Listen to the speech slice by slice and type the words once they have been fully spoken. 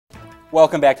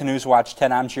Welcome back to Newswatch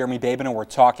 10. I'm Jeremy Babin and we're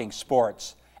talking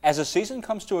sports. As the season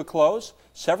comes to a close,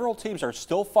 several teams are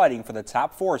still fighting for the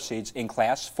top 4 seeds in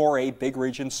Class 4A Big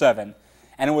Region 7.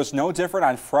 And it was no different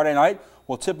on Friday night.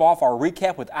 We'll tip off our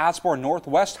recap with Osborne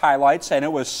Northwest highlights, and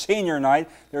it was senior night.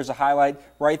 There's a highlight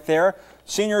right there.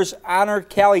 Seniors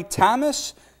honored Callie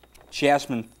Thomas,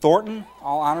 Jasmine Thornton,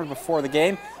 all honored before the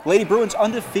game. Lady Bruins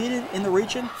undefeated in the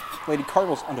region. Lady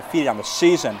Cardinals undefeated on the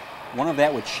season. One of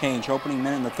that would change. Opening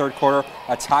minute in the third quarter,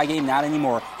 a tie game, not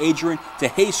anymore. Adrian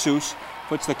DeJesus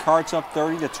puts the Cards up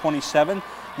 30-27.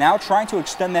 Now trying to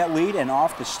extend that lead, and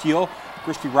off the steal,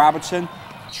 Christy Robinson.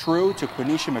 True to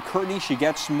Quenisha McCurtney. She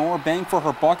gets more bang for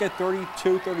her bucket,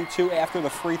 32-32 after the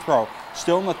free throw.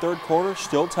 Still in the third quarter,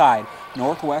 still tied.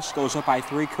 Northwest goes up by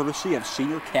 3 courtesy of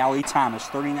senior Callie Thomas,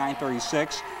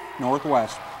 39-36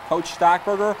 Northwest. Coach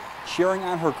Stockberger cheering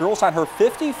on her girls on her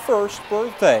 51st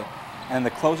birthday. And in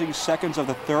the closing seconds of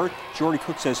the third, Jordy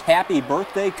Cook says, "Happy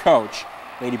birthday, Coach."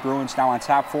 Lady Bruins now on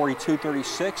top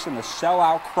 42-36, and the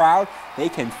sellout crowd, they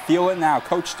can feel it now.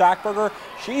 Coach Stockberger,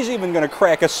 she's even going to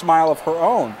crack a smile of her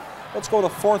own. Let's go to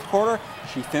the fourth quarter.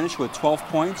 She finished with 12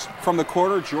 points. From the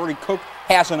quarter, Jordy Cook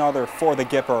has another for the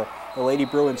Gipper. The Lady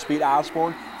Bruins beat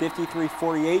Osborne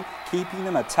 53-48, keeping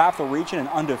them atop the region and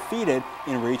undefeated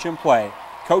in region play.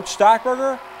 Coach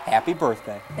Stockberger, happy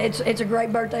birthday. It's a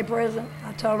great birthday present.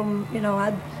 I told them, you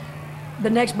know,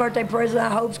 the next birthday present I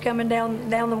hope's coming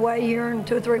down the way here in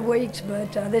 2 or 3 weeks,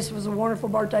 but this was a wonderful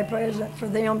birthday present for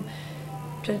them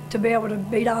to be able to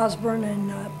beat Osborne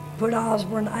and put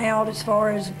Osborne out as far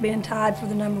as being tied for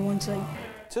the #1 seed.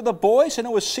 To the boys, and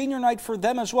it was senior night for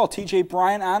them as well. TJ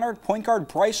Bryant honored, point guard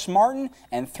Bryce Martin,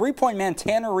 and three-point man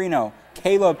Tanner Reno,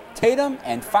 Caleb Tatum,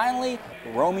 and finally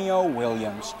Romeo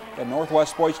Williams. The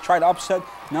Northwest boys try to upset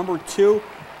 #2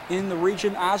 in the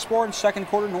region, Osborne. Second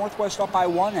quarter, Northwest up by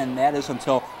 1, and that is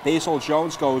until Basil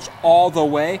Jones goes all the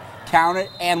way. Count it,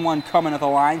 and one coming at the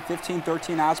line.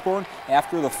 15-13 Osborne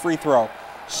after the free throw.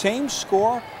 Same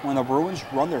score when the Bruins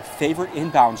run their favorite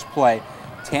inbounds play.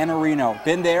 Tanner Reno,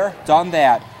 been there, done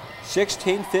that.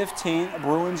 16-15,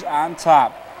 Bruins on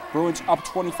top. Bruins up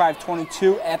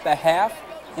 25-22 at the half.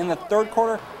 In the third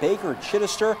quarter, Baker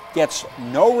Chittister gets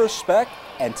no respect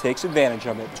and takes advantage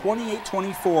of it.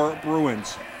 28-24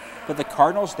 Bruins. But the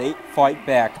Cardinals, they fight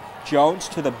back. Jones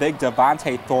to the big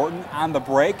Devontae Thornton on the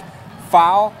break.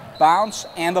 Foul, bounce,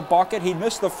 and the bucket. He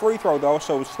missed the free throw, though,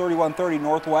 so it was 31-30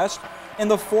 Northwest. In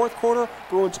the fourth quarter,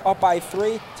 Bruins up by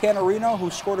 3. Tanner Reno,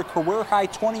 who scored a career-high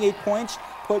 28 points,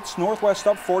 puts Northwest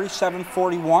up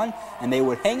 47-41, and they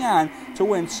would hang on to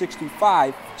win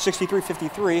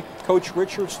 63-53. Coach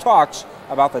Richards talks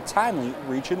about the timely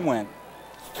region win.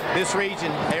 This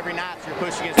region, every night you're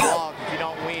pushed against the log. If you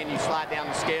don't win, you slide down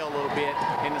the scale a little bit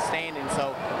in the standing.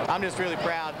 So I'm just really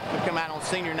proud to come out on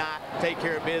senior night, take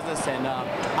care of business, and I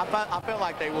felt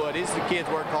like they would. These kids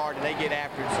work hard and they get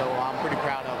after it, so I'm pretty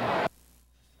proud of them.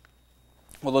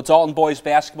 Well, the Dalton boys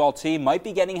basketball team might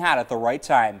be getting hot at the right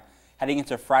time. Heading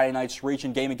into Friday night's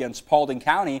region game against Paulding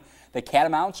County, the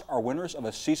Catamounts are winners of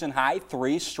a season-high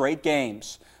 3 straight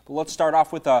games. But let's start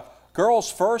off with the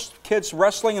girls first. Kids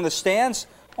wrestling in the stands.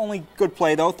 Only good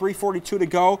play, though. 3:42 to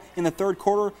go in the third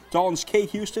quarter. Dalton's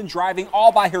Kate Houston driving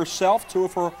all by herself. 2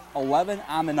 of her 11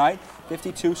 on the night.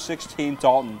 52-16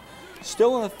 Dalton.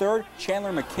 Still in the third,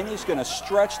 Chandler McKinney is going to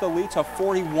stretch the lead to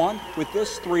 41 with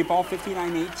this 3-ball,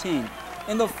 59-18.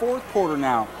 In the fourth quarter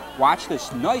now, watch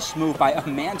this nice move by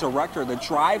Amanda Rector. The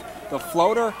drive, the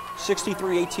floater,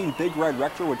 63-18. Big Red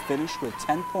Rector would finish with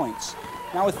 10 points.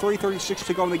 Now with 3:36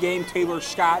 to go in the game, Taylor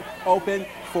Scott open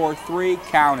for 3,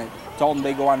 count it. Dalton,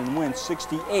 they go on and win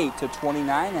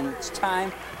 68-29, and it's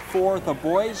time for the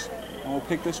boys. And we'll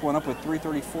pick this one up with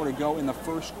 3:34 to go in the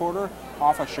first quarter.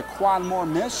 Off a Shaquan Moore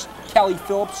miss. Kelly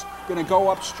Phillips going to go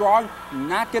up strong.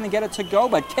 Not going to get it to go,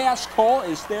 but Cass Cole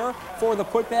is there for the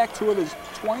putback. 2 of his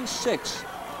 26.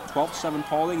 12-7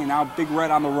 Paulding, and now Big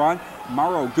Red on the run.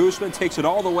 Mauro Guzman takes it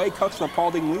all the way, cuts the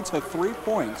Paulding lead to 3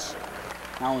 points.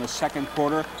 Now in the second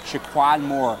quarter, Shaquan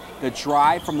Moore. The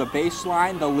drive from the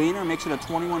baseline, the leaner makes it a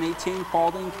 21-18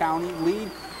 Paulding County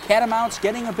lead. Catamounts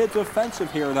getting a bit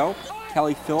defensive here, though.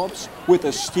 Kelly Phillips with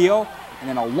a steal, and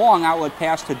then a long outlet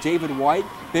pass to David White.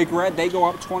 Big Red, they go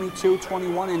up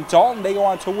 22-21, and Dalton, they go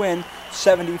on to win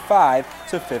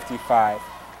 75-55.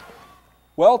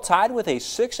 Well, tied with a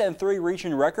 6-3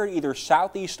 region record, either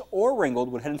Southeast or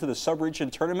Ringgold would head into the sub-region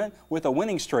tournament with a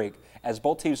winning streak, as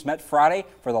both teams met Friday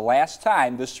for the last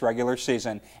time this regular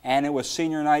season. And it was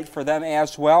senior night for them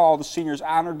as well. All the seniors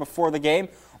honored before the game.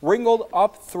 Ringgold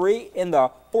up 3 in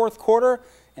the fourth quarter.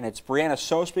 And it's Brianna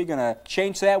Sosby going to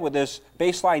change that with this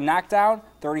baseline knockdown,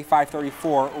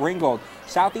 35-34 Ringgold.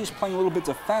 Southeast playing a little bit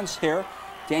defense here.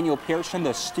 Daniel Pearson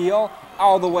the steal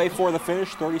all the way for the finish,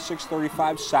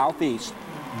 36-35 Southeast.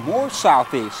 More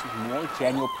Southeast, more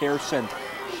Daniel Pearson.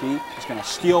 She is going to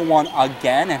steal one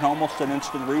again and almost an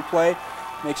instant replay.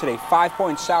 Makes it a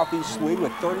 5-point Southeast lead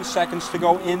with 30 seconds to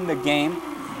go in the game.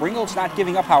 Ringgold's not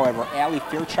giving up, however. Allie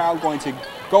Fairchild going to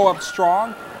go up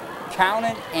strong. Count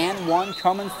it, and one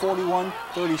coming,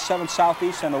 41-37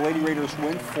 Southeast, and the Lady Raiders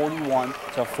win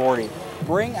 41-40.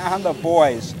 Bring on the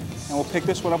boys. And we'll pick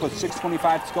this one up with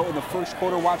 6:25 to go in the first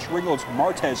quarter. Watch Ringgold's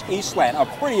Martez Eastland. A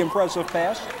pretty impressive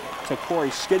pass to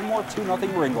Corey Skidmore,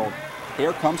 2-0 Ringgold.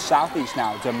 Here comes Southeast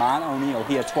now. Damon O'Neill,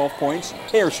 he had 12 points.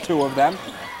 Here's 2 of them.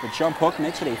 The jump hook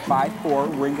makes it a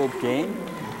 5-4 Ringgold game.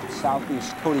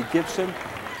 Southeast Cody Gibson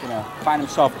going to find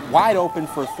himself wide open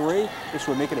for 3. This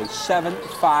would make it a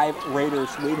 7-5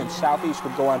 Raiders lead, and Southeast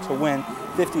would go on to win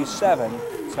 57-51.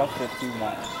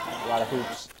 A lot of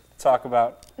hoops to talk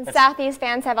about. Southeast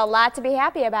fans have a lot to be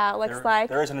happy about, looks like.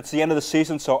 There is, and it's the end of the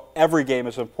season, so every game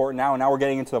is important now, and now we're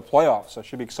getting into the playoffs, so it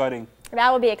should be exciting.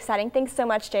 That will be exciting. Thanks so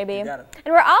much, JB. You got it.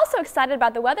 And we're also excited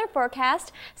about the weather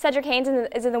forecast. Cedric Haynes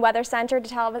is in the Weather Center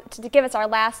to give us our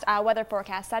last weather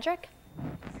forecast. Cedric?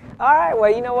 All right, well,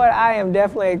 you know what? I am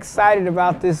definitely excited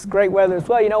about this great weather as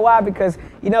well. You know why? Because,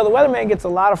 you know, the weatherman gets a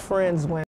lot of friends when